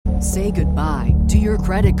Say goodbye to your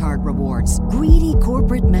credit card rewards. Greedy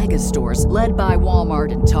corporate mega stores, led by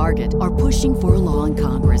Walmart and Target, are pushing for a law in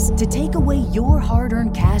Congress to take away your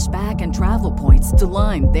hard-earned cash back and travel points to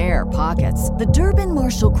line their pockets. The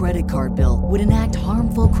Durbin-Marshall credit card bill would enact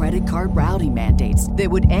harmful credit card routing mandates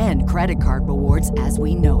that would end credit card rewards as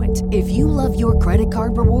we know it. If you love your credit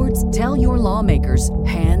card rewards, tell your lawmakers,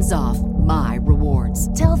 hands off my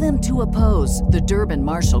rewards. Tell them to oppose the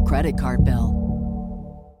Durbin-Marshall credit card bill.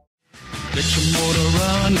 Get your motor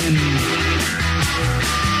running.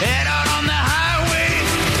 Head out on the highway.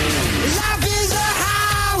 Life is a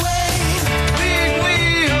highway. Big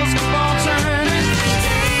wheels keep on turning.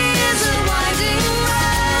 Day is a winding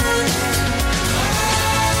road.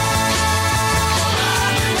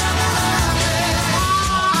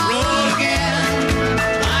 Road again.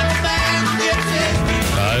 My back gets it.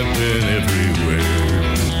 I've been everywhere.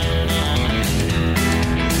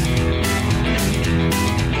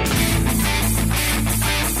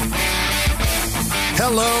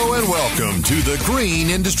 Hello and welcome to the Green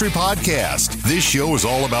Industry Podcast. This show is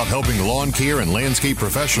all about helping lawn care and landscape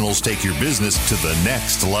professionals take your business to the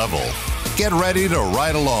next level. Get ready to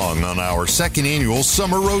ride along on our second annual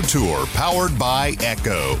Summer Road Tour powered by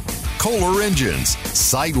Echo, Kohler Engines,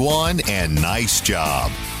 Site One, and Nice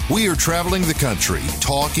Job. We are traveling the country,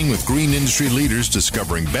 talking with green industry leaders,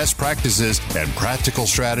 discovering best practices and practical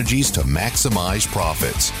strategies to maximize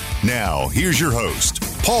profits. Now, here's your host,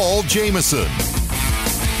 Paul Jameson.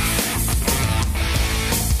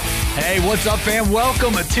 Hey, what's up, fam?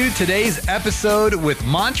 Welcome to today's episode with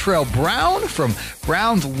Montrell Brown from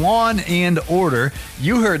Brown's Lawn and Order.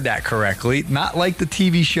 You heard that correctly. Not like the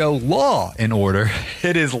TV show Law and Order.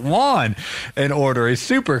 It is Lawn and Order, a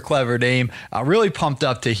super clever name. Really pumped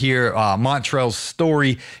up to hear Montrell's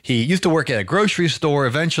story. He used to work at a grocery store,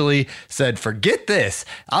 eventually said, forget this.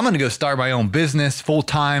 I'm going to go start my own business full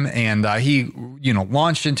time. And he,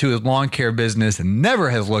 launched into his lawn care business and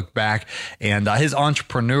never has looked back. And his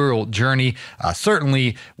entrepreneurial journey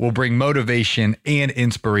certainly will bring motivation and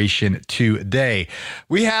inspiration today.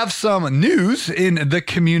 We have some news in the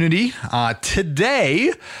community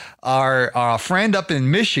today. Our friend up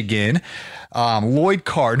in Michigan, Lloyd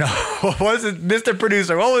Carr. No, what was it, Mr.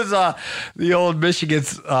 Producer? What was the old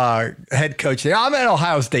Michigan's head coach there? I'm an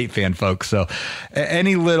Ohio State fan, folks. So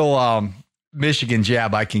any little Michigan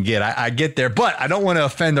jab I can get, I get there, but I don't want to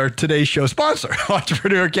offend our today's show sponsor,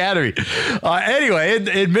 Entrepreneur Academy. Anyway,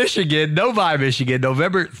 in Michigan, Novi, Michigan,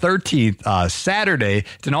 November 13th, Saturday,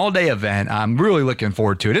 it's an all-day event. I'm really looking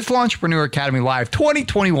forward to it. It's Entrepreneur Academy Live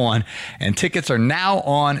 2021, and tickets are now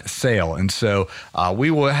on sale. And so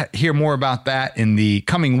we will hear more about that in the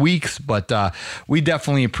coming weeks, but we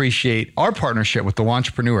definitely appreciate our partnership with the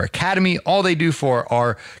Entrepreneur Academy, all they do for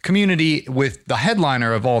our community, with the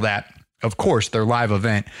headliner of all that, of course, their live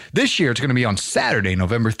event. This year, it's going to be on Saturday,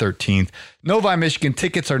 November 13th. Novi, Michigan.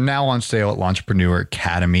 Tickets are now on sale at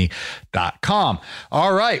entrepreneuracademy.com.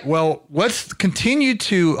 All right. Well, let's continue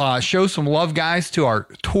to show some love, guys, to our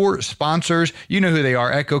tour sponsors. You know who they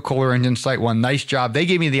are. Echo, Kohler Engine, Site One. Nice Job. They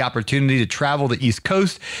gave me the opportunity to travel the East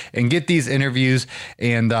Coast and get these interviews.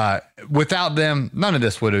 And without them, none of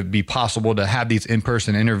this would be possible to have these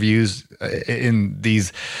in-person interviews in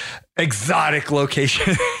these exotic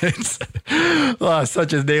locations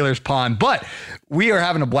such as Naylor's Pond. But we are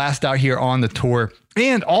having a blast out here on the tour.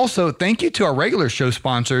 And also, thank you to our regular show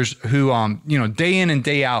sponsors who, day in and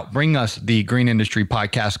day out bring us the Green Industry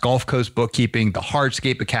Podcast, Gulf Coast Bookkeeping, the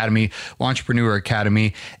Hardscape Academy, Entrepreneur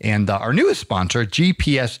Academy, and our newest sponsor,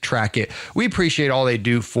 GPS Track It. We appreciate all they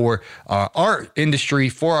do for our industry,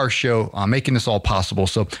 for our show, making this all possible.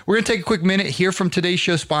 So we're going to take a quick minute, hear from today's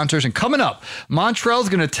show sponsors, and coming up, Montrell's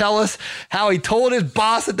going to tell us how he told his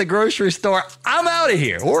boss at the grocery store, I'm out of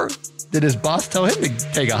here. Or did his boss tell him to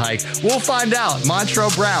take a hike? We'll find out.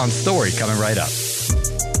 Montrell Brown's story coming right up.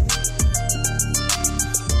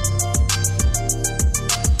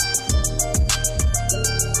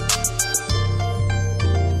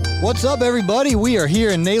 What's up, everybody? We are here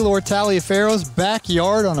in Naylor Taliaferro's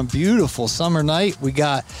backyard on a beautiful summer night. We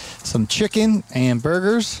got some chicken and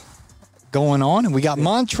burgers going on, and we got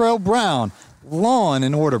Montrell Brown, Lawn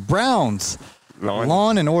and Order. Brown's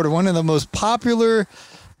Lawn and Order, one of the most popular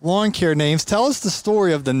lawn care names. Tell us the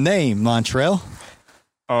story of the name, Montrell.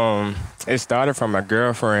 It started from my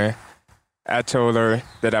girlfriend. I told her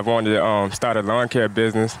that I wanted to start a lawn care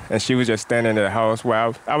business, and she was just standing at the house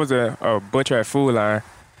while I was a butcher at Food Line.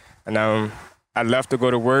 And I left to go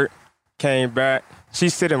to work, came back. She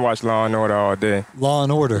sit and watch Law and Order all day. Law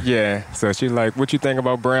and Order? Yeah. So she's like, what you think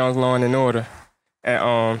about Brown's Law and Order?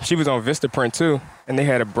 And she was on Vistaprint too, and they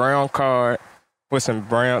had a brown card with some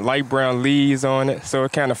light brown leaves on it, so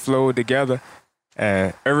it kind of flowed together,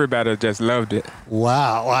 and everybody just loved it.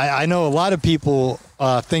 Wow. I know a lot of people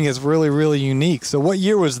think it's really, really unique. So what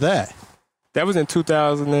year was that? That was in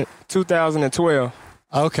 2012.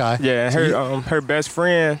 Okay. Yeah, and her best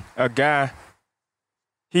friend, a guy,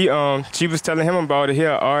 she was telling him about it. He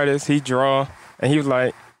an artist, he draw, and he was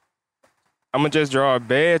like, I'm gonna just draw a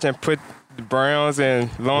badge and put the browns and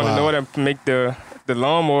lawn and order and make the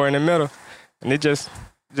lawnmower in the middle. And it just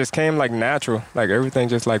came like natural. Like everything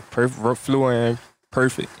just like fluid and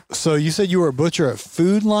perfect. So you said you were a butcher at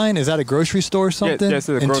Food Line? Is that a grocery store or something? Yes, it's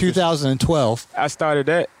a in grocery 2012. I started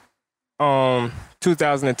that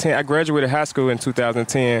 2010. I graduated high school in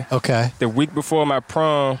 2010. Okay. The week before my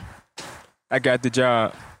prom, I got the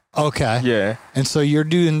job. Okay. Yeah. And so you're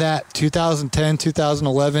doing that 2010,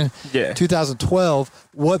 2011, Yeah. 2012.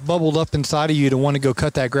 What bubbled up inside of you to want to go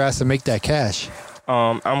cut that grass and make that cash?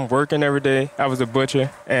 I'm working every day. I was a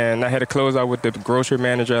butcher, and I had to close out with the grocery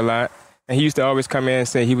manager a lot. And he used to always come in and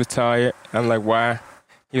say he was tired. I'm like, why?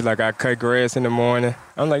 He's like, I cut grass in the morning.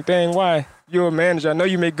 I'm like, dang, why? You're a manager. I know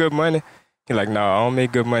you make good money. He's like, no, I don't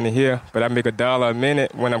make good money here, but I make $1 a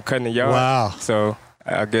minute when I'm cutting the yard. Wow. So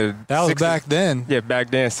I get That was 60 back then. Yeah, back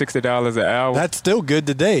then, $60 an hour. That's still good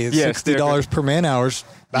today. It's Yeah, still $60 good. per man hour is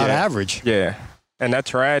about Yeah. average. Yeah. And I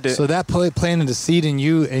tried it. So that planted a seed in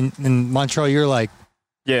you in Montreal. You're like,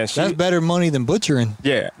 yeah, that's better money than butchering.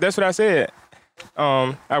 Yeah, that's what I said.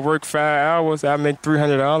 I worked 5 hours. I make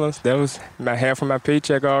 $300. That was my half of my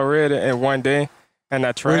paycheck already in one day. And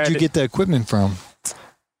I tried Where'd you get the equipment from?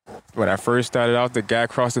 When I first started off, the guy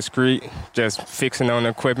across the street just fixing on the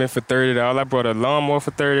equipment for $30. I bought a lawnmower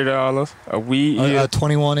for $30, a weed eater, A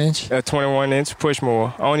 21-inch? a 21-inch push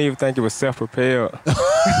mower. I don't even think it was self-propelled.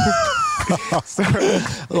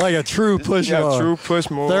 Like a true push Yeah, mower. true push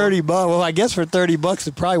mower. $30. Well, I guess for $30,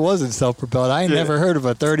 it probably wasn't self-propelled. I ain't Yeah. never heard of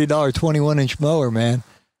a $30 21-inch mower, man.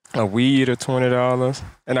 A weed eater, $20.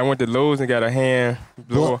 And I went to Lowe's and got a hand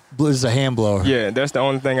blower. This is a hand blower. Yeah, that's the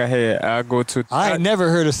only thing I had. I go to I ain't never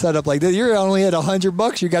heard a setup like this. You're only at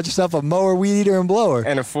 $100. You got yourself a mower, weed eater, and blower.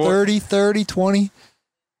 And a Ford. 30, 20.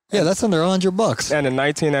 Yeah, that's under $100. and a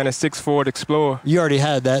 1996 Ford Explorer. You already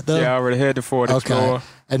had that though. Yeah, I already had the Ford Okay. Explorer.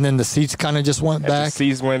 And then the seats kind of just went The back.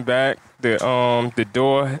 seats went back. The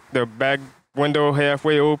door, the back window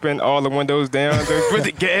halfway open. All the windows down. With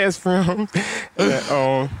the gas from.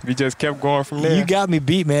 And, we just kept going from there. You got me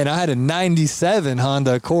beat, man. I had a 97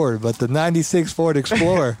 Honda Accord, but the 96 Ford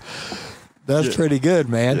Explorer, that's pretty good,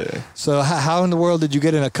 man. Yeah. So how in the world did you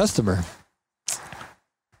get in a customer?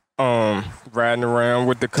 Riding around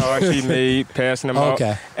with the car she made, passing them out.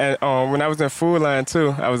 Okay. And when I was in Food Line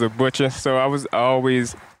too, I was a butcher, so I was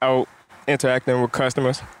always out interacting with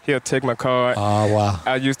customers. He'll take my card. Oh, wow.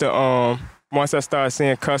 I used to once I started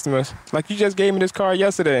seeing customers, like, you just gave me this card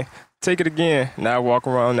yesterday, take it again. Now I walk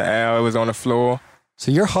around the aisle, it was on the floor.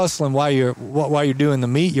 So you're hustling while you're doing the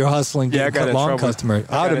meat. You're hustling Yeah, I getting got in long trouble. customers.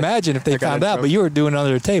 I I would got in- imagine if they I got found in out, but trouble. you were doing it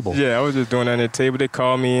under the table. Yeah, I was just doing it on the table. They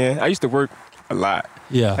called me in. I used to work a lot.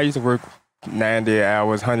 Yeah. I used to work 90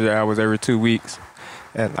 hours, 100 hours every 2 weeks.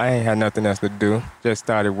 And I ain't had nothing else to do. Just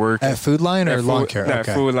started working. At Food Line or At Lawn Food- Care? no,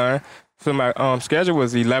 Okay. Food Line. So my schedule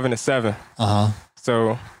was 11 to 7. Uh-huh.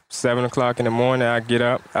 So 7 o'clock in the morning, I get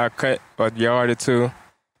up, I cut a yard or two,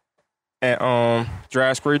 and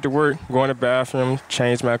drive straight to work, go in the bathroom,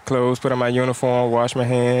 change my clothes, put on my uniform, wash my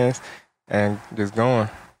hands, and just going.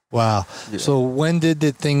 Wow. Yeah. So when did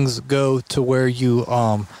the things go to where you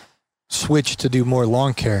switched to do more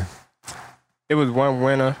lawn care? It was one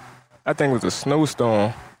winter, I think it was a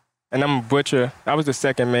snowstorm, and I'm a butcher. I was the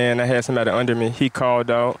second man. I had somebody under me. He called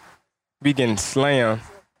out. We getting slammed.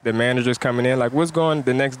 The manager's coming in, like, what's going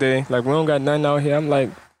the next day? Like, we don't got nothing out here. I'm like,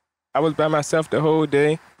 I was by myself the whole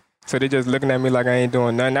day. So they just looking at me like I ain't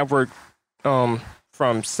doing nothing. I worked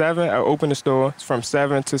from 7, I opened the store from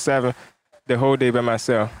 7 to 7 the whole day by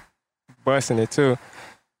myself, busting it too.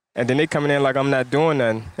 And then they coming in like I'm not doing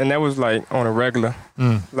nothing. And that was like on a regular.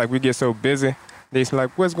 Like, we get so busy. They's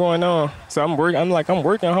like, what's going on? So I'm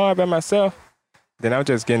working hard by myself. Then I was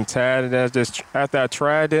just getting tired of that. Just after I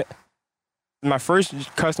tried it, my first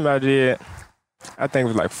customer I did, I think it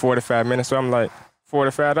was like 45 minutes. So I'm like,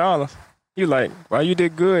 $45. He like, well, you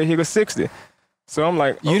did good. He goes 60. So I'm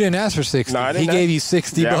like, You didn't ask for 60. No, I He didn't gave ask- you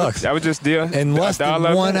 60 yeah, bucks I was just deal in less than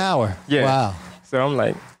 $1 a 1 minute. hour. Yeah. Wow. So I'm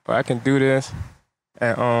like, well, I can do this.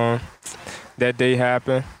 And that day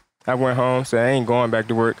happened. I went home, so I ain't going back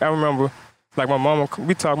to work. I remember, like, my mom,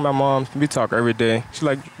 we talk every day. She's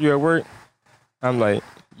like, you at work? I'm like,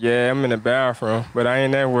 yeah, I'm in the bathroom, but I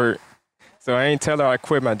ain't at work. So I ain't tell her I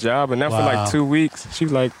quit my job. And then for Wow. like 2 weeks, she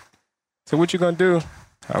was like, so what you gonna do?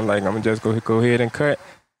 I'm like, I'm gonna just go ahead and cut.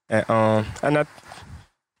 And I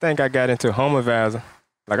think I got into home advisor.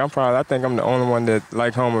 Like I think I'm the only one that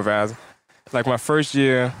like home advisor. Like my first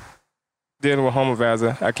year dealing with home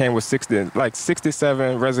advisor, I came with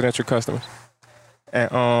 67 residential customers.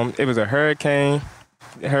 And it was a hurricane.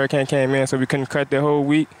 The hurricane came in, so we couldn't cut the whole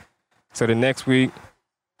week. So the next week,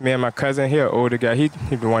 me and my cousin, he an older guy, he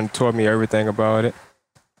the one who taught me everything about it.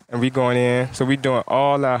 And we going in, so we doing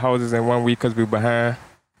all our houses in 1 week because we behind.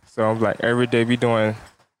 So I'm like, every day we doing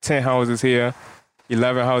 10 houses here,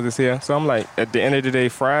 11 houses here. So I'm like, at the end of the day,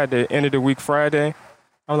 end of the week Friday,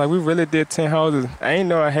 I'm like, we really did 10 houses. I ain't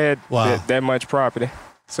know I had that much property.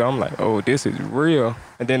 So I'm like, oh, this is real.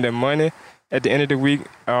 And then the money, at the end of the week,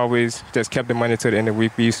 I always just kept the money to the end of the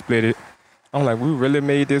week. We split it. I'm like, we really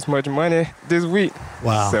made this much money this week.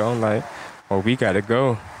 Wow. So I'm like, well, we got to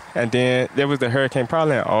go. And then there was the hurricane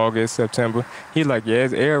probably in August, September. He's like, yeah,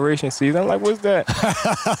 it's aeration season. I'm like, what's that?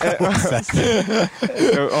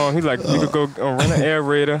 So he's like, we could go rent an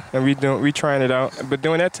aerator, and we trying it out. But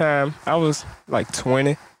during that time, I was like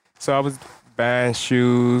 20. So I was buying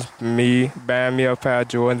shoes, buying me a pair of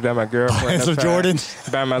Jordans, buying my girlfriend some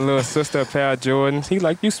Jordans. Buying my little sister a pair of Jordans. He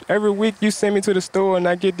like, every week you send me to the store and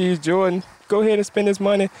I get these Jordans. Go ahead and spend this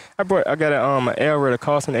money. I got an aerator,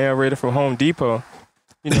 Carlson aerator from Home Depot.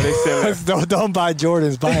 You know, they sell don't buy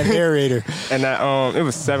Jordans, buy an aerator. And it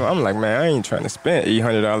was $7. I'm like, man, I ain't trying to spend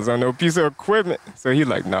 $800 on no piece of equipment. So he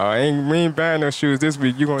like, no, we ain't buying no shoes this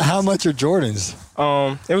week. How much are Jordans?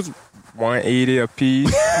 It was $180 a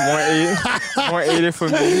piece. $180 for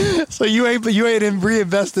me. So you ain't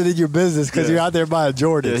reinvested in your business because you're out there buying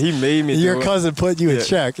Jordans. Yeah, he made me. Your cousin put you in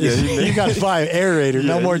check. Yeah, you got to buy an aerator.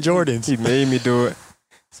 No more Jordans. He made me do it.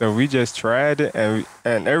 So we just tried it,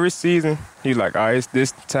 and every season, he like, all right, it's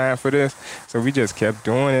this time for this. So we just kept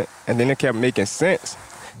doing it, and then it kept making sense.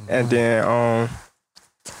 Mm-hmm.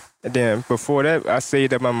 And then before that, I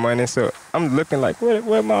saved up my money. So I'm looking like, where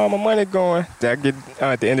all my money going? Did I get,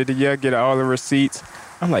 at the end of the year, get all the receipts?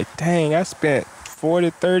 I'm like, dang, I spent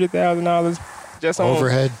 $40,000, $30,000 just on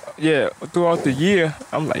overhead. Yeah, throughout the year.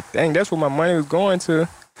 I'm like, dang, that's where my money was going to.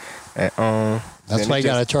 And that's why you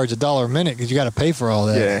got to charge $1 a minute because you got to pay for all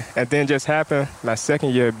that. Yeah, and then just happened my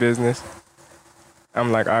second year of business.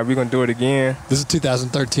 I'm like, all right, we're going to do it again. This is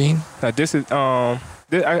 2013? This is, I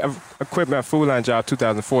quit my Food Line job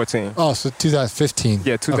 2014. Oh, so 2015.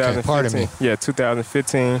 Yeah, 2015. Okay, pardon me. Yeah,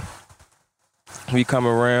 2015. We come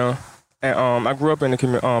around. And I grew up in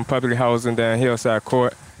the public housing down Hillside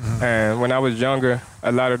Court. Mm-hmm. And when I was younger,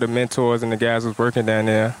 a lot of the mentors and the guys was working down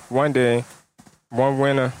there. One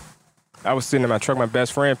winter, I was sitting in my truck. My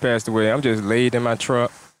best friend passed away. I'm just laid in my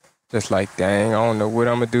truck, just like, dang, I don't know what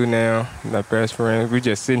I'm going to do now. My best friend, we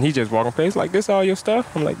just sitting. He just walking past, like, this all your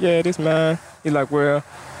stuff? I'm like, yeah, this mine. He's like, well,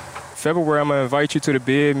 February, I'm going to invite you to the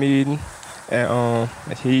bid meeting. And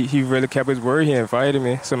he really kept his word. He invited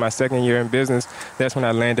me. So my second year in business, that's when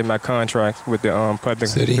I landed my contract with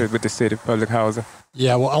the city public housing.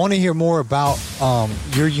 Yeah, well, I want to hear more about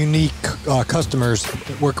your unique customers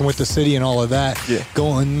working with the city and all of that. Yeah.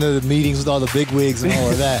 Going to the meetings with all the big wigs and all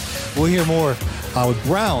of that. We'll hear more with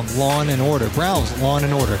Brown Lawn and Order. Brown's Lawn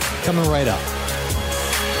and Order coming right up.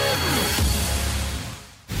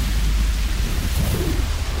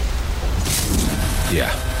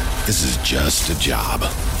 Yeah, this is just a job.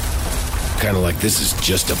 Kind of like this is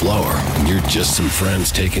just a blower, and you're just some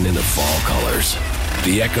friends taking in the fall colors.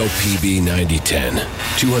 The Echo PB 9010,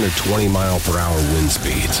 220 mile per hour wind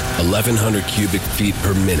speeds, 1,100 cubic feet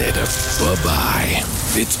per minute of bye-bye.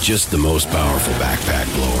 It's just the most powerful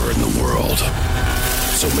backpack blower in the world.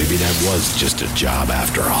 So maybe that was just a job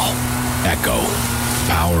after all. Echo,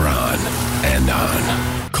 power on and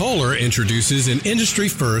on. Kohler introduces an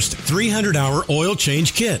industry-first 300-hour oil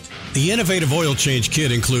change kit. The innovative oil change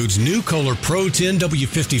kit includes new Kohler Pro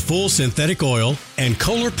 10W50 full synthetic oil and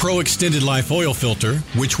Kohler Pro extended life oil filter,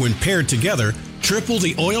 which when paired together, triple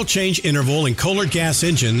the oil change interval in Kohler gas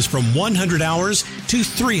engines from 100 hours to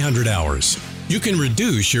 300 hours. You can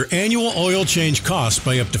reduce your annual oil change costs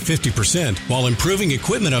by up to 50% while improving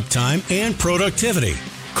equipment uptime and productivity.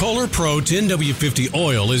 Kohler Pro 10W50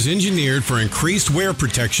 oil is engineered for increased wear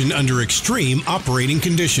protection under extreme operating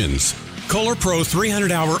conditions. Kohler Pro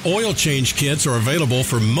 300-hour oil change kits are available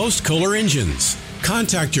for most Kohler engines.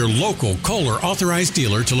 Contact your local Kohler authorized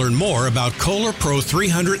dealer to learn more about Kohler Pro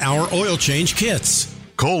 300-hour oil change kits.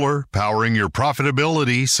 Kohler, powering your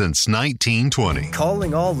profitability since 1920.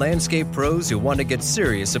 Calling all landscape pros who want to get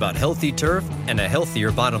serious about healthy turf and a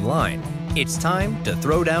healthier bottom line. It's time to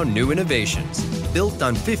throw down new innovations. Built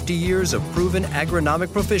on 50 years of proven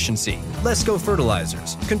agronomic proficiency, Lesco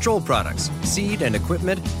fertilizers, control products, seed, and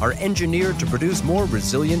equipment are engineered to produce more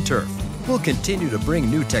resilient turf. We'll continue to bring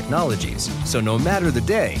new technologies, so no matter the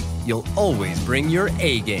day, you'll always bring your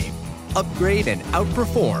A game. Upgrade and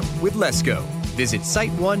outperform with Lesco. Visit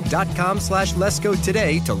siteone.com/Lesco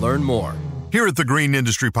today to learn more. Here at the Green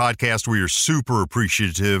Industry Podcast, we are super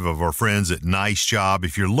appreciative of our friends at Nice Job.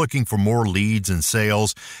 If you're looking for more leads and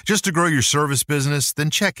sales just to grow your service business, then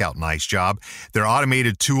check out Nice Job. Their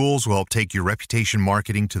automated tools will help take your reputation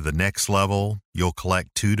marketing to the next level. You'll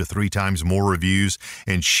collect 2 to 3 times more reviews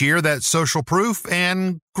and share that social proof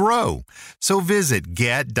and grow. So visit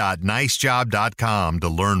get.nicejob.com to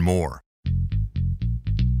learn more.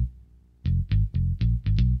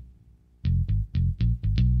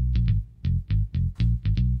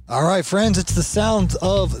 All right, friends, it's the sound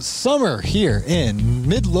of summer here in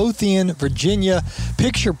Midlothian, Virginia.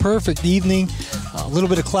 Picture perfect evening, a little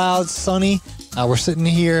bit of clouds, sunny. We're sitting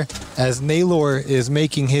here as Naylor is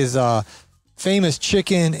making his famous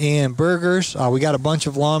chicken and burgers. We got a bunch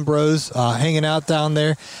of lawn bros hanging out down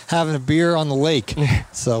there, having a beer on the lake.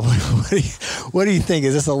 So what do you think?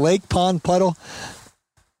 Is this a lake, pond, puddle?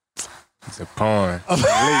 It's a pond.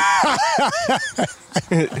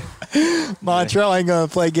 Montreal ain't going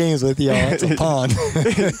to play games with y'all. It's a pond.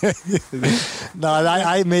 No,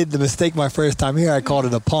 I made the mistake my first time here. I called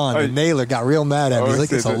it a pond, and Naylor got real mad at me. He's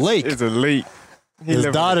like, it's a lake. It's a lake. His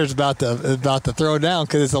daughter's about to throw down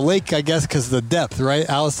because it's a lake, I guess, because of the depth, right,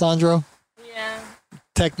 Alessandro? Yeah.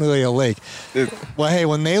 Technically a lake. Well, hey,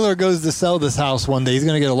 when Naylor goes to sell this house one day, he's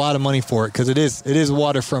going to get a lot of money for it because it is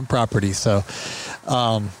waterfront property. So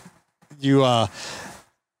you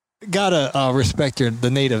gotta respect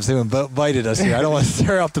the natives who invited us here. I don't want to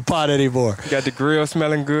stir up the pot anymore. Got the grill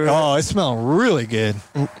smelling good. Oh, it's smelling really good.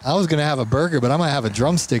 I was gonna have a burger, but I might have a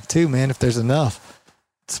drumstick too, man, if there's enough.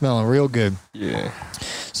 It's smelling real good. Yeah.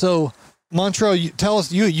 So, Montreal, tell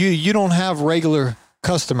us, you don't have regular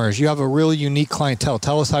customers. You have a really unique clientele.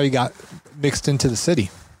 Tell us how you got mixed into the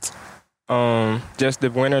city. Just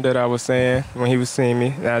the winter that I was saying when he was seeing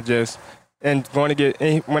me,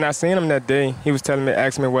 when I seen him that day, he was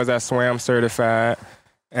asking me was I SWAM certified.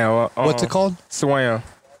 And, what's it called? SWAM.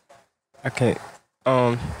 I can't.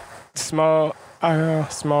 Small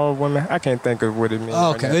women. I can't think of what it means.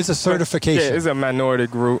 Oh, okay, right, it's a certification. Yeah, it's a minority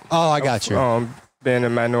group. Oh, I got you. Being a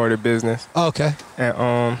minority business. Oh, okay.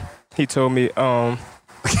 And he told me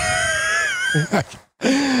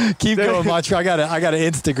keep going, Montreal. I got an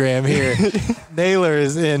Instagram here. Naylor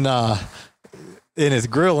is in his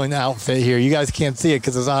grilling outfit here. You guys can't see it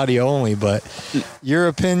because it's audio only, but your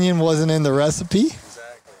opinion wasn't in the recipe.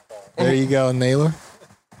 Exactly. There you go, Naylor.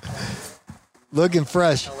 Looking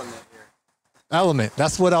fresh. Element.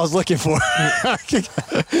 That's what I was looking for.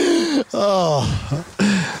 Oh.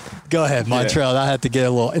 Go ahead, Montreal. I had to get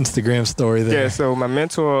a little Instagram story there. Yeah, so my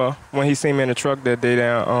mentor, when he seen me in the truck that day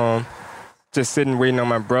down, just sitting waiting on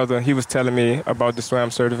my brother, he was telling me about the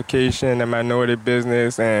SWAM certification and minority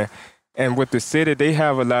business, and with the city, they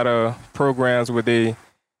have a lot of programs where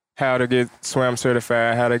how to get SWAM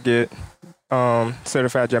certified, how to get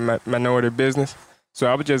certified your minority business. So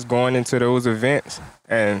I was just going into those events,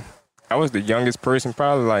 and I was the youngest person,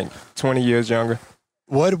 probably like 20 years younger.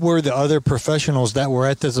 What were the other professionals that were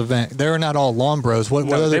at this event? They were not all lawn bros.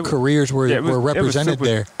 What other careers were represented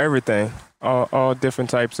there? Everything. All different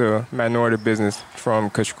types of minority business, from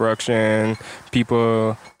construction,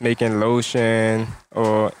 people making lotion,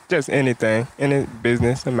 or just anything, any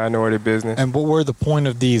business, a minority business. And what were the point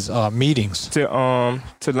of these meetings? To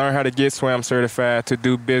learn how to get SWAM certified, to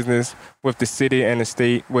do business with the city and the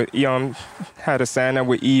state, with how to sign up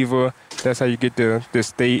with EVA. That's how you get the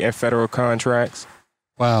state and federal contracts.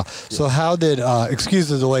 Wow. So how did excuse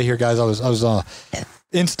the delay here, guys? I was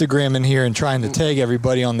Instagramming here and trying to tag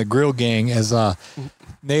everybody on the grill gang as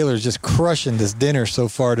Naylor's just crushing this dinner so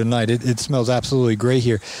far tonight. It smells absolutely great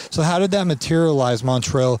here. So how did that materialize,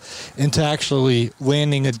 Montreal, into actually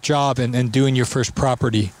landing a job and doing your first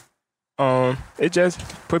property? It just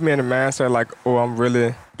put me in the mindset like, oh, I'm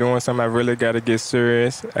really doing something. I really got to get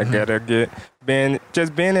serious. I got to being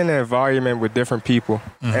in an environment with different people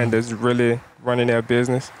and just really running their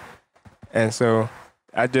business. And so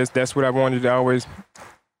that's what I wanted to always,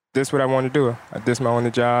 this what I want to do. This is my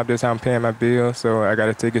only job. This is how I'm paying my bills. So I got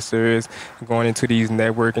to take it serious, going into these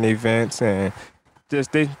networking events and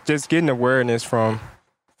just getting awareness for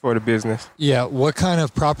the business. Yeah. What kind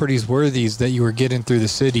of properties were these that you were getting through the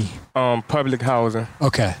city? Public housing.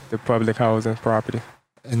 Okay. The public housing property.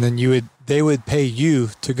 And then they would pay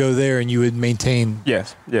you to go there and you would maintain.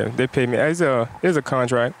 Yes. Yeah. They pay me. It's a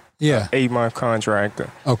contract. Yeah. 8-month contract.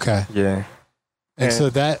 Okay. Yeah. And so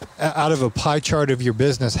that out of a pie chart of your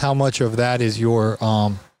business, how much of that is your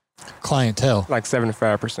clientele? Like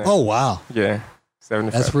 75%. Oh, wow. Yeah.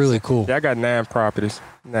 75%. That's really cool. Yeah, I got 9 properties.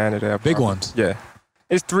 9 of them. Big ones. Yeah.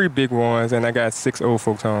 It's 3 big ones, and I got 6 old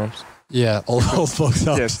folks homes. Yeah, old folks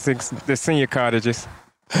homes. Yeah, 6 the senior cottages.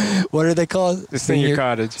 What are they called? The senior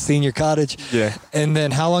cottage. Senior cottage. Yeah. And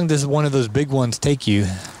then how long does one of those big ones take you?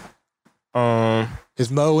 Is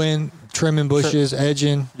mowing, trimming bushes,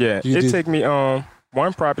 edging? Yeah, take me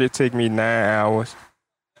one property take me 9 hours.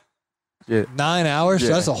 Yeah. 9 hours? Yeah.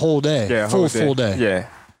 So that's a whole day. Yeah, full day. Yeah.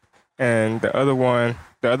 And the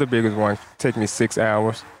other biggest one take me 6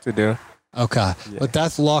 hours to do. Okay. Yeah. But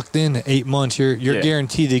that's locked in to 8 months. You're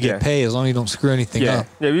guaranteed to get paid as long as you don't screw anything up.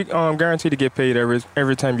 Yeah, we guaranteed to get paid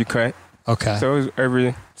every time you cut. Okay.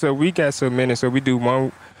 So we got so many, so we do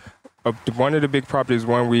one of the big properties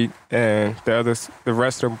 1 week, and the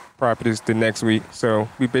rest of the properties the next week. So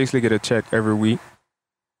we basically get a check every week.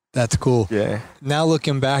 That's cool. Yeah. Now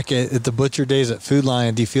looking back at the butcher days at Food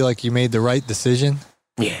Lion, do you feel like you made the right decision?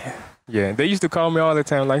 Yeah. Yeah. They used to call me all the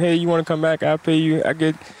time, like, hey, you want to come back? I'll pay you. I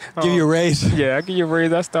get give you a raise. Yeah, I give you a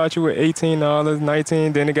raise. I start you with $18,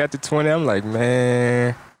 $19, then it got to $20. I'm like,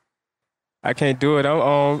 man, I can't do it.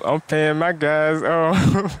 I'm paying my guys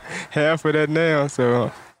half of that now.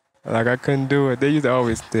 So like I couldn't do it. They used to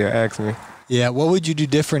always still ask me. Yeah, what would you do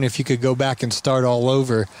different if you could go back and start all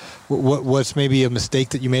over? What's maybe a mistake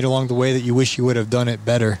that you made along the way that you wish you would have done it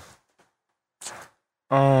better?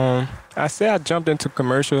 I say I jumped into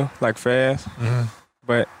commercial like fast,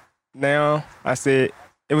 but now I say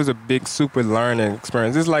it was a big super learning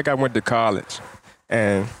experience. It's like I went to college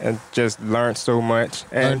and just learned so much.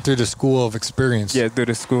 And learned through the school of experience. Yeah, through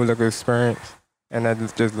the school of experience. And I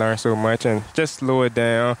just learned so much and just slow it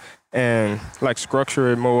down and like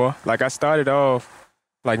structure it more. Like I started off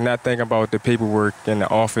like not thinking about the paperwork and the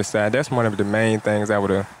office side. That's one of the main things I would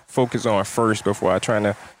have focused on first before I trying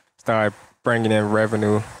to start bringing in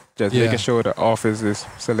revenue. Just making sure the office is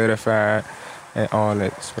solidified and all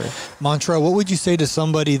that. Montrell, what would you say to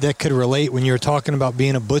somebody that could relate when you were talking about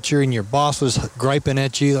being a butcher and your boss was griping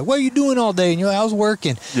at you, like, what are you doing all day? And you're like, I was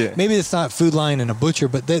working. Yeah. Maybe it's not Food Lion and a butcher,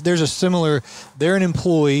 but there's a similar, they're an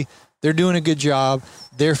employee, they're doing a good job,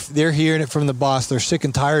 they're hearing it from the boss, they're sick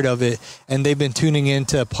and tired of it, and they've been tuning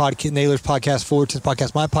into Naylor's podcast, Fullerton's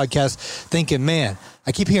podcast, my podcast, thinking, man,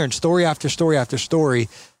 I keep hearing story after story after story.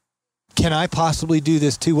 Can I possibly do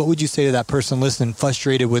this too? What would you say to that person listening,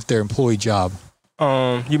 frustrated with their employee job?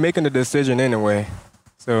 You're making the decision anyway.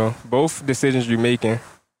 So both decisions you're making,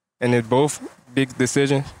 and it's both big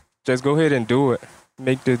decisions, just go ahead and do it.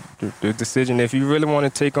 Make the decision. If you really want to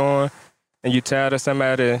take on and you're tired of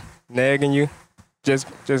somebody nagging you, just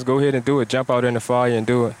go ahead and do it. Jump out in the fire and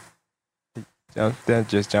do it. Then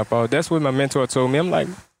just jump out. That's what my mentor told me. I'm like,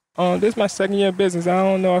 this is my second year of business. I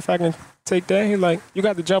don't know if I can take that. He's like, you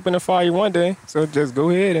got to jump in the fire one day, so just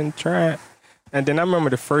go ahead and try it. And then I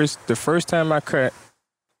remember the first time I cut,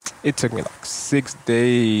 it took me like 6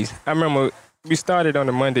 days. I remember we started on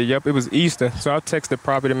a Monday. Yep, it was Easter. So I texted the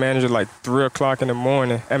property manager like 3 o'clock in the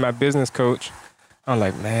morning and my business coach. I'm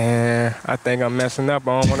like, man, I think I'm messing up.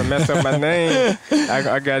 I don't want to mess up my name.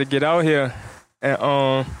 I got to get out here. And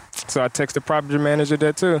so I texted the property manager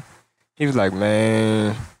there too. He was like,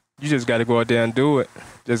 man, you just got to go out there and do it.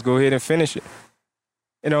 Just go ahead and finish it.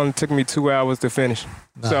 It only took me 2 hours to finish.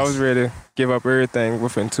 Nice. So I was ready to give up everything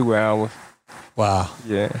within 2 hours. Wow.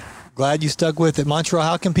 Yeah. Glad you stuck with it. Montrell,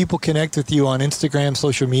 how can people connect with you on Instagram,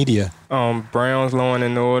 social media? Brown's Lawn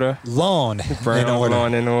and Order. Lawn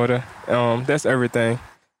and Order. That's everything.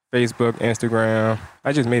 Facebook, Instagram.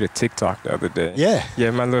 I just made a TikTok the other day. Yeah.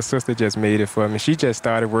 Yeah, my little sister just made it for me. She just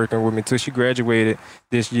started working with me too. She graduated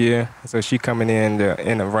this year, so she coming in to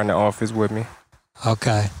run the office with me.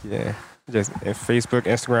 Okay. Yeah. Just Facebook,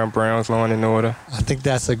 Instagram, Brown's Lawn and Order. I think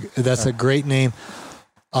that's a great name.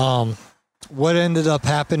 What ended up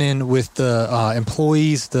happening with the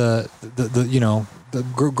employees, the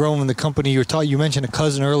growing the company? You mentioned a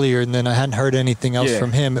cousin earlier, and then I hadn't heard anything else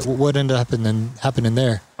from him. What ended up happening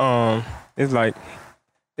there? It's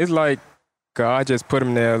like God just put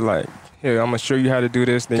him there. Like, here, I'm gonna show you how to do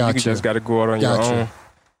this. Then you just got to go out on your own.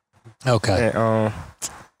 Okay.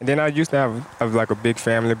 And then I used to have like a big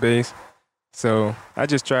family base, so I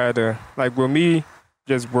just tried to, like, with me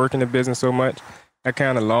just working the business so much, I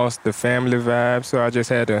kind of lost the family vibe. So I just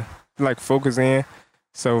had to like focus in.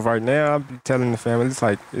 So right now I'm telling the family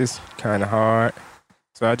it's kind of hard.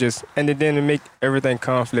 So and then to make everything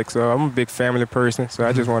conflict. So I'm a big family person. So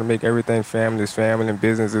I just want to make everything family is family and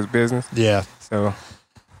business is business. Yeah. So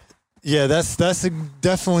Yeah, that's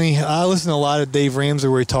definitely. I listen to a lot of Dave Ramsey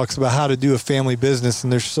where he talks about how to do a family business,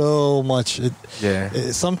 and there's so much.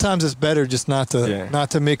 Sometimes it's better just not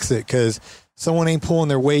to mix it, because someone ain't pulling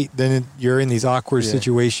their weight, then you're in these awkward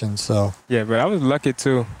situations. So yeah, but I was lucky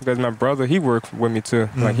too, because my brother, he worked with me too.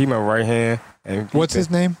 Like, he my right hand. And what's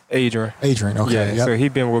his name? Adrian. Adrian. Okay. Yeah. So he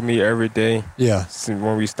been with me every day. Yeah. Since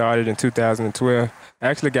when we started in 2012. I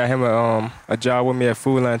actually got him a job with me at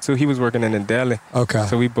Food Line too. He was working in the deli. Okay.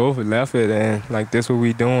 So we both left it, and like, this what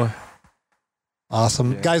we doing.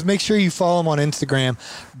 Awesome. Yeah. Guys, make sure you follow him on Instagram,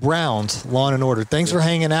 Brown's Lawn and Order. Thanks for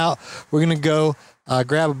hanging out. We're going to go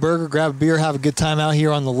grab a burger, grab a beer, have a good time out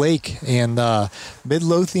here on the lake in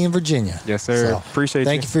Midlothian, Virginia. Yes, sir. So, Appreciate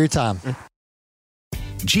Thank you for your time.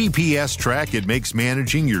 GPS Track, it makes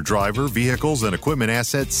managing your driver, vehicles, and equipment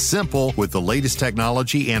assets simple with the latest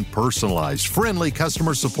technology and personalized, friendly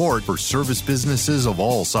customer support for service businesses of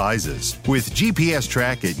all sizes. With GPS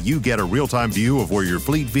Track, you get a real-time view of where your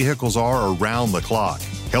fleet vehicles are around the clock,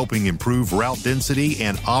 helping improve route density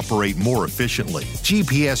and operate more efficiently.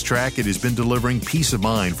 GPS Track, it has been delivering peace of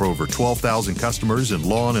mind for over 12,000 customers in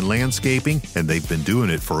lawn and landscaping, and they've been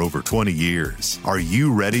doing it for over 20 years. Are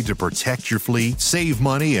you ready to protect your fleet, save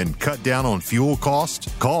money, and cut down on fuel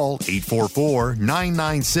costs? Call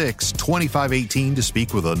 844-996-2518 to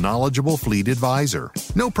speak with a knowledgeable fleet advisor.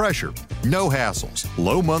 No pressure, no hassles,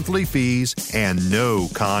 low monthly fees, and no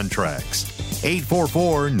contracts.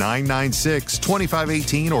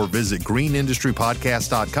 844-996-2518 or visit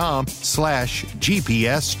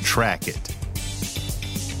greenindustrypodcast.com/GPS track it.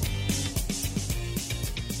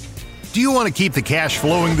 Do you want to keep the cash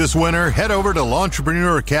flowing this winter? Head over to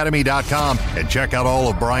Lawnpreneuracademy.com and check out all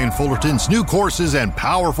of Brian Fullerton's new courses and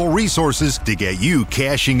powerful resources to get you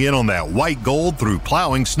cashing in on that white gold through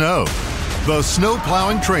plowing snow. The snow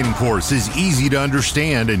plowing training course is easy to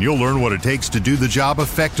understand, and you'll learn what it takes to do the job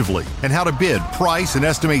effectively and how to bid, price, and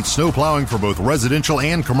estimate snow plowing for both residential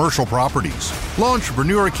and commercial properties.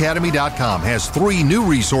 Lawnpreneuracademy.com has 3 new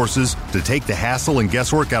resources to take the hassle and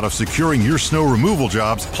guesswork out of securing your snow removal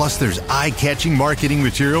jobs. Plus, there's eye-catching marketing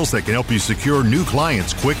materials that can help you secure new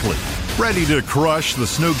clients quickly. Ready to crush the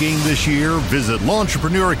snow game this year? Visit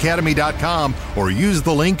Lawnpreneuracademy.com or use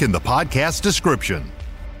the link in the podcast description.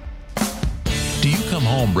 Do you come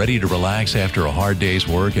home ready to relax after a hard day's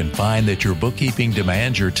work and find that your bookkeeping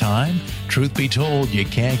demands your time? Truth be told, you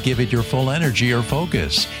can't give it your full energy or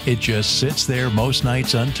focus. It just sits there most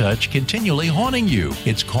nights untouched, continually haunting you.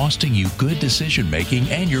 It's costing you good decision making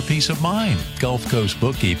and your peace of mind. Gulf Coast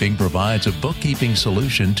Bookkeeping provides a bookkeeping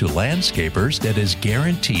solution to landscapers that is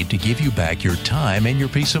guaranteed to give you back your time and your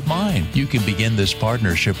peace of mind. You can begin this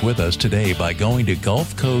partnership with us today by going to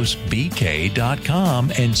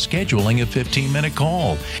GulfCoastBK.com and scheduling a 15-minute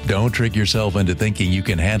call. Don't trick yourself into thinking you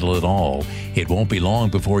can handle it all. It won't be long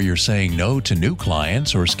before you're saying no to new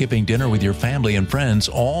clients or skipping dinner with your family and friends,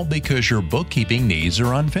 all because your bookkeeping needs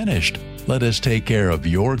are unfinished. Let us take care of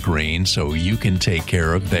your green so you can take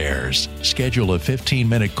care of theirs. Schedule a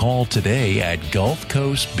 15-minute call today at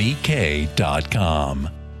GulfCoastBK.com.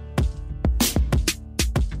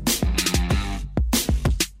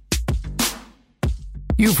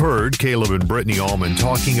 You've heard Caleb and Brittany Allman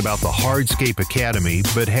talking about the Hardscape Academy,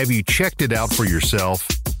 but have you checked it out for yourself?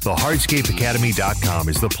 The HardscapeAcademy.com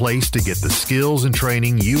is the place to get the skills and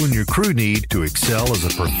training you and your crew need to excel as a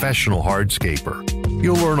professional hardscaper.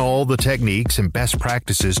 You'll learn all the techniques and best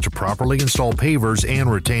practices to properly install pavers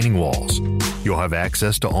and retaining walls. You'll have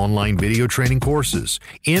access to online video training courses,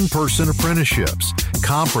 in-person apprenticeships,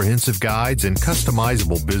 comprehensive guides, and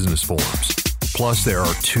customizable business forms. Plus, there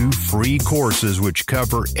are 2 free courses which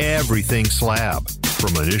cover everything slab,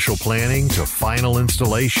 from initial planning to final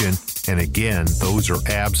installation, and again, those are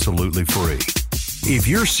absolutely free. If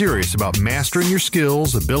you're serious about mastering your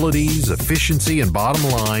skills, abilities, efficiency, and bottom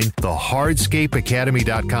line, the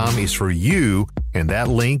HardscapeAcademy.com is for you, and that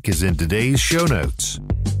link is in today's show notes.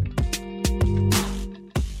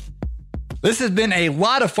 This has been a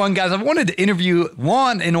lot of fun, guys. I've wanted to interview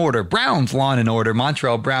Lawn and Order, Brown's Lawn and Order,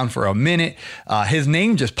 Montrell Brown, for a minute. His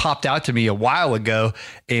name just popped out to me a while ago,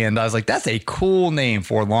 and I was like, that's a cool name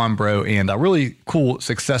for Lawn Bro, and a really cool,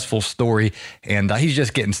 successful story, and he's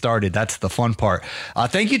just getting started. That's the fun part.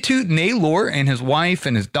 Thank you to Naylor and his wife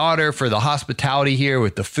and his daughter for the hospitality here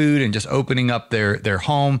with the food and just opening up their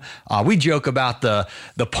home. We joke about the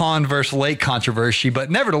pond versus lake controversy, but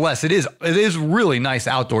nevertheless, it is really nice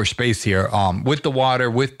outdoor space here. With the water,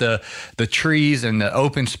 with the trees and the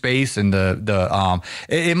open space and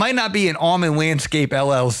it might not be an Almond Landscape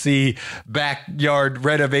LLC backyard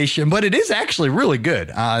renovation, but it is actually really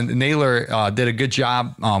good. Naylor did a good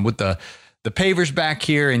job with the the pavers back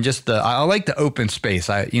here and just I like the open space.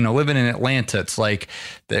 Living in Atlanta, it's like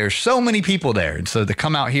there's so many people there. And so to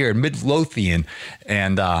come out here in Midlothian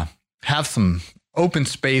and have some open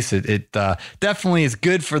space, it definitely is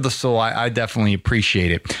good for the soul. I definitely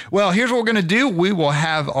appreciate it. Well, here's what we're going to do. We will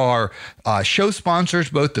have our show sponsors,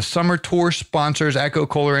 both the summer tour sponsors, Echo,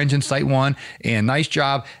 Kohler Engine, Site One, and Nice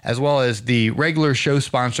Job, as well as the regular show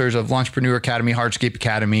sponsors of Launchpreneur Academy, Hardscape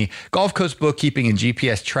Academy, Gulf Coast Bookkeeping, and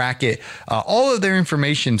GPS Track It. All of their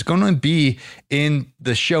information is going to be in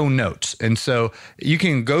the show notes. And so you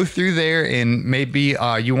can go through there and maybe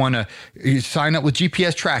you want to sign up with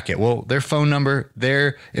GPS Track It. Well, their phone number,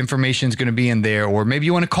 their information is going to be in there. Or maybe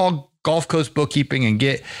you want to call Gulf Coast Bookkeeping and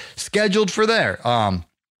get scheduled for their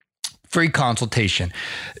free consultation.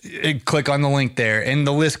 Click on the link there, and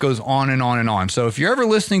the list goes on and on and on. So if you're ever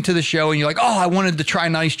listening to the show and you're like, oh, I wanted to try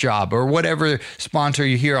Nice Job or whatever sponsor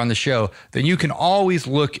you hear on the show, then you can always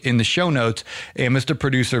look in the show notes, and Mr.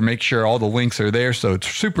 Producer makes sure all the links are there. So it's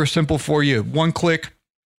super simple for you. One click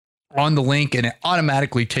on the link, and it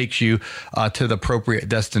automatically takes you to the appropriate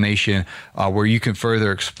destination where you can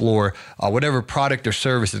further explore whatever product or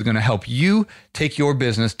service is going to help you take your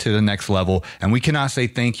business to the next level. And we cannot say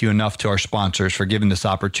thank you enough to our sponsors for giving this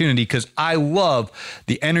opportunity, because I love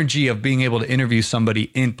the energy of being able to interview somebody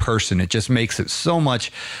in person. It just makes it so much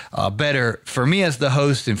better for me as the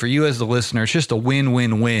host and for you as the listener. It's just a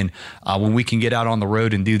win-win-win when we can get out on the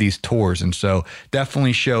road and do these tours. And so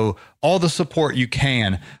definitely show all the support you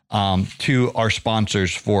can to our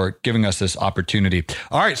sponsors for giving us this opportunity.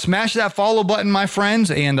 All right, smash that follow button, my friends,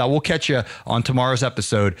 and we'll catch you on tomorrow's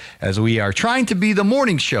episode as we are trying to be the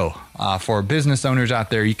morning show for business owners out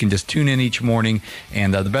there. You can just tune in each morning,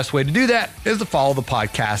 and the best way to do that is to follow the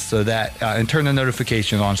podcast so that and turn the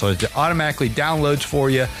notifications on so it automatically downloads for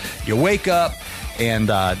you. You wake up, and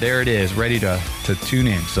there it is, ready to tune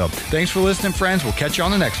in. So thanks for listening, friends. We'll catch you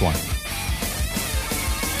on the next one.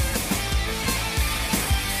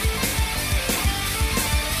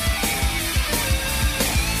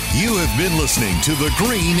 You have been listening to the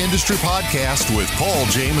Green Industry Podcast with Paul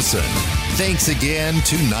Jameson. Thanks again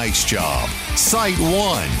to Nice Job, Site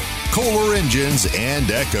One, Kohler Engines,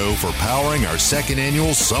 and Echo for powering our second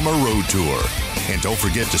annual summer road tour. And don't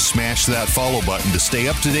forget to smash that follow button to stay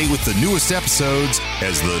up to date with the newest episodes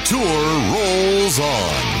as the tour rolls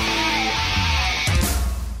on.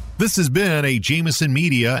 This has been a Jameson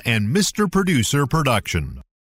Media and Mr. Producer production.